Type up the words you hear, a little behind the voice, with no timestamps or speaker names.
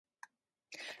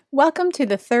Welcome to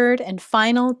the third and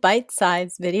final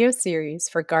bite-sized video series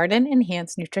for Garden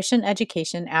Enhanced Nutrition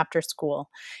Education After School,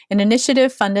 an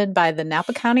initiative funded by the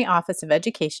Napa County Office of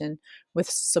Education with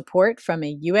support from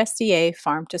a USDA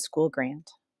Farm to School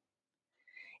grant.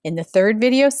 In the third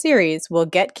video series, we'll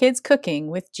get kids cooking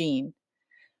with Jean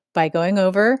by going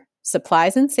over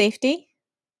supplies and safety,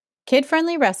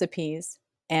 kid-friendly recipes,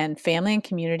 and family and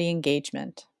community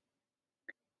engagement.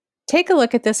 Take a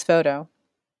look at this photo.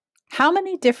 How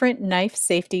many different knife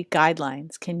safety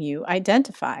guidelines can you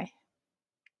identify?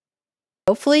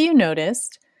 Hopefully you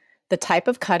noticed the type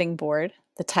of cutting board,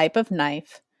 the type of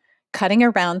knife, cutting a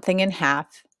round thing in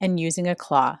half, and using a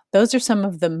claw. Those are some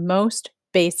of the most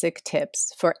basic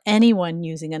tips for anyone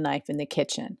using a knife in the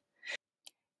kitchen.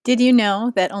 Did you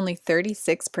know that only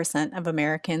 36% of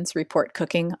Americans report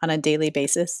cooking on a daily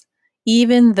basis,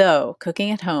 even though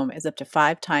cooking at home is up to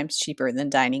 5 times cheaper than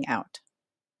dining out?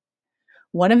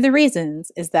 One of the reasons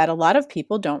is that a lot of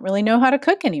people don't really know how to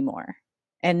cook anymore,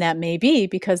 and that may be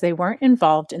because they weren't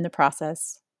involved in the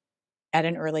process at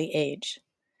an early age.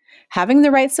 Having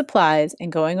the right supplies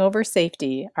and going over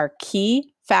safety are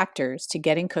key factors to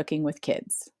getting cooking with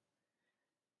kids.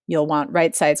 You'll want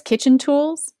right-sized kitchen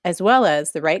tools, as well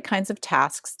as the right kinds of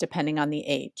tasks depending on the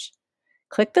age.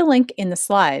 Click the link in the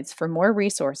slides for more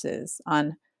resources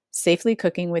on safely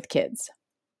cooking with kids.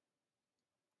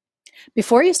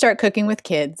 Before you start cooking with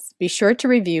kids, be sure to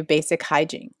review basic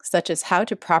hygiene, such as how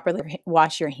to properly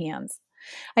wash your hands.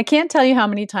 I can't tell you how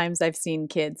many times I've seen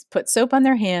kids put soap on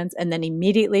their hands and then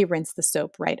immediately rinse the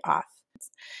soap right off.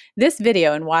 This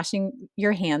video on washing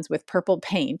your hands with purple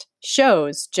paint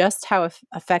shows just how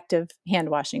effective hand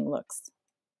washing looks.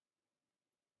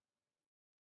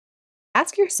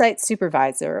 Ask your site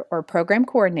supervisor or program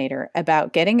coordinator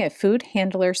about getting a food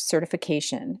handler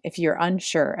certification if you're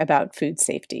unsure about food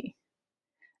safety.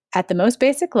 At the most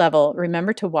basic level,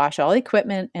 remember to wash all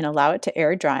equipment and allow it to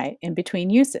air dry in between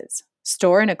uses.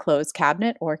 Store in a closed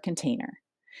cabinet or container.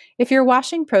 If you're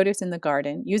washing produce in the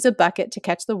garden, use a bucket to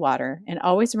catch the water and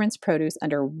always rinse produce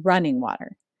under running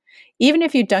water. Even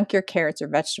if you dunk your carrots or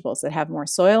vegetables that have more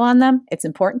soil on them, it's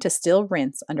important to still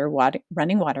rinse under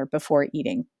running water before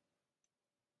eating.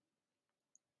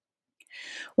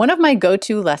 One of my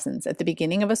go-to lessons at the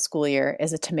beginning of a school year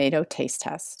is a tomato taste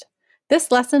test. This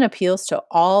lesson appeals to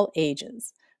all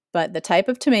ages, but the type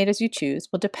of tomatoes you choose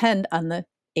will depend on the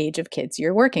age of kids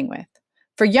you're working with.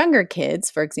 For younger kids,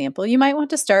 for example, you might want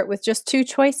to start with just 2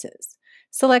 choices.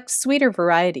 Select sweeter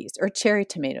varieties or cherry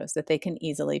tomatoes that they can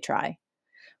easily try.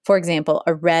 For example,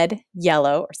 a red,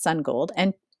 yellow, or sun gold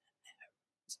and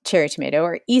cherry tomato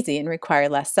are easy and require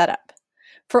less setup.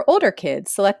 For older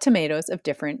kids, select tomatoes of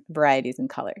different varieties and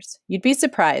colors. You'd be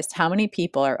surprised how many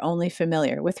people are only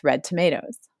familiar with red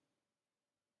tomatoes.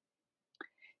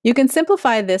 You can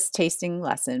simplify this tasting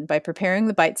lesson by preparing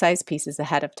the bite-sized pieces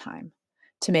ahead of time.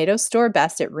 Tomatoes store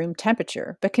best at room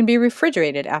temperature, but can be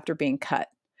refrigerated after being cut.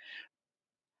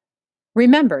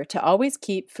 Remember to always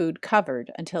keep food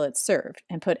covered until it's served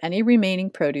and put any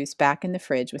remaining produce back in the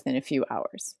fridge within a few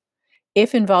hours.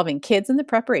 If involving kids in the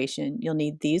preparation, you'll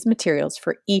need these materials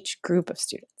for each group of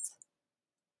students.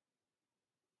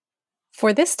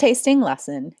 For this tasting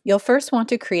lesson, you'll first want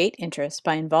to create interest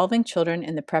by involving children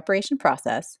in the preparation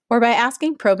process or by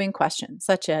asking probing questions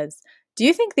such as, do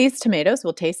you think these tomatoes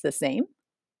will taste the same?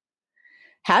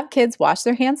 Have kids wash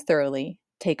their hands thoroughly,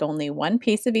 take only 1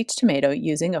 piece of each tomato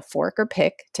using a fork or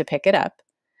pick to pick it up,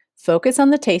 focus on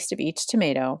the taste of each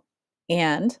tomato,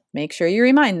 and make sure you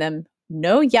remind them,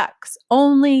 no yucks,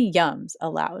 only yums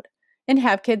allowed, and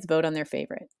have kids vote on their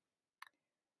favorite.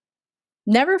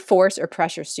 Never force or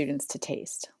pressure students to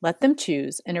taste. Let them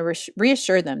choose and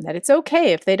reassure them that it's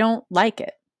okay if they don't like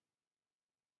it.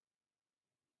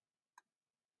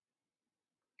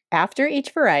 After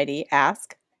each variety,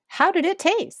 ask, how did it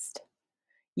taste?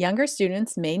 Younger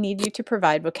students may need you to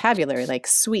provide vocabulary like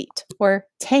sweet or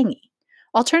tangy.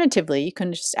 Alternatively, you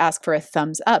can just ask for a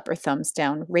thumbs up or thumbs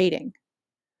down rating.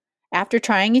 After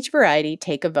trying each variety,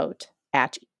 take a vote.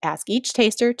 Ask each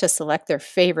taster to select their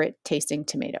favorite tasting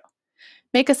tomato.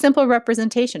 Make a simple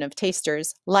representation of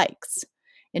tasters' likes.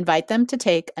 Invite them to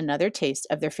take another taste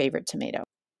of their favorite tomato.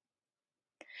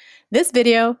 This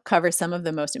video covers some of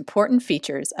the most important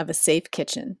features of a safe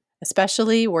kitchen,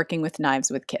 especially working with knives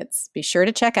with kids. Be sure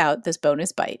to check out this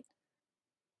bonus bite.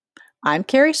 I'm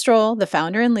Carrie Stroll, the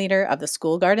founder and leader of the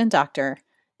School Garden Doctor,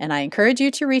 and I encourage you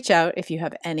to reach out if you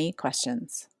have any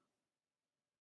questions.